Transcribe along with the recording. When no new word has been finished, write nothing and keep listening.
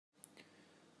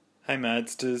Hey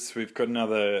Madsters, we've got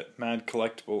another Mad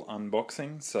Collectible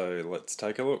unboxing, so let's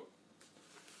take a look.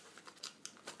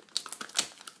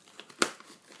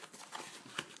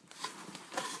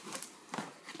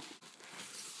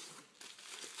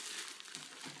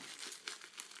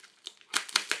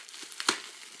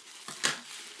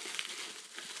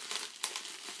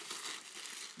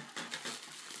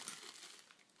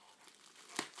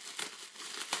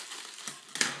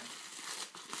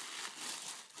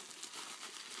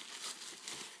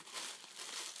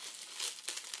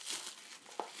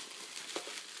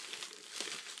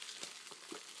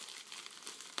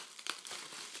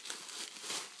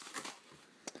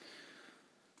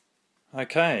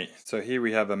 Okay, so here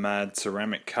we have a Mad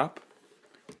ceramic cup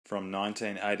from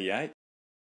 1988.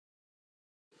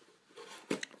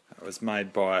 It was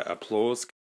made by Applause.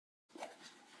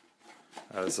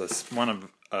 It was one of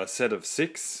a set of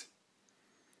 6.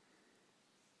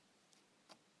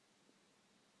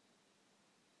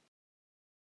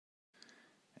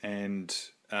 And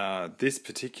this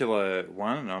particular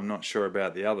one, and I'm not sure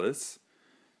about the others,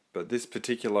 but this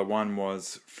particular one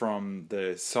was from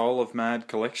the Soul of Mad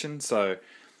collection, so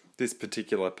this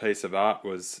particular piece of art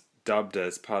was dubbed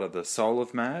as part of the Soul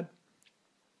of Mad.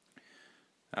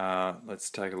 Let's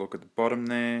take a look at the bottom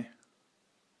there.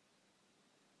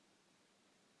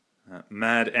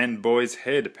 Mad and Boy's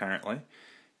Head, apparently.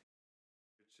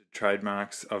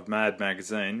 Trademarks of Mad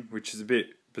magazine, which is a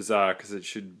bit bizarre because it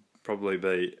should probably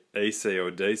be EC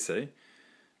or DC.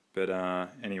 But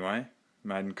anyway,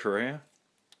 made in Korea.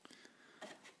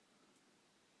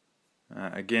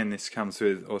 Again, this comes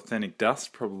with authentic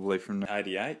dust, probably from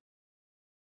 '88.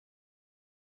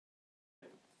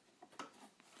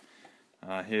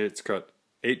 Here it's got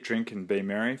eat, drink and be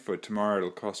merry, for tomorrow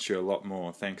it'll cost you a lot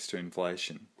more thanks to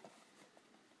inflation.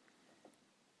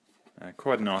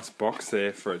 Quite a nice box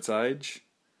there for its age.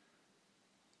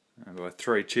 By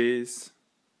 3 Cheers,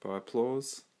 by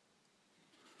Applause.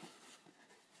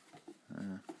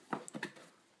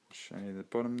 Show you the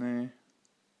bottom there.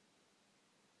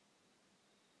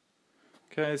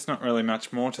 Okay, it's not really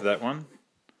much more to that one.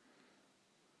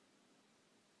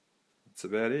 That's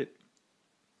about it.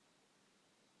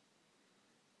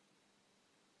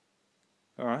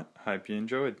 Alright, hope you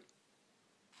enjoyed.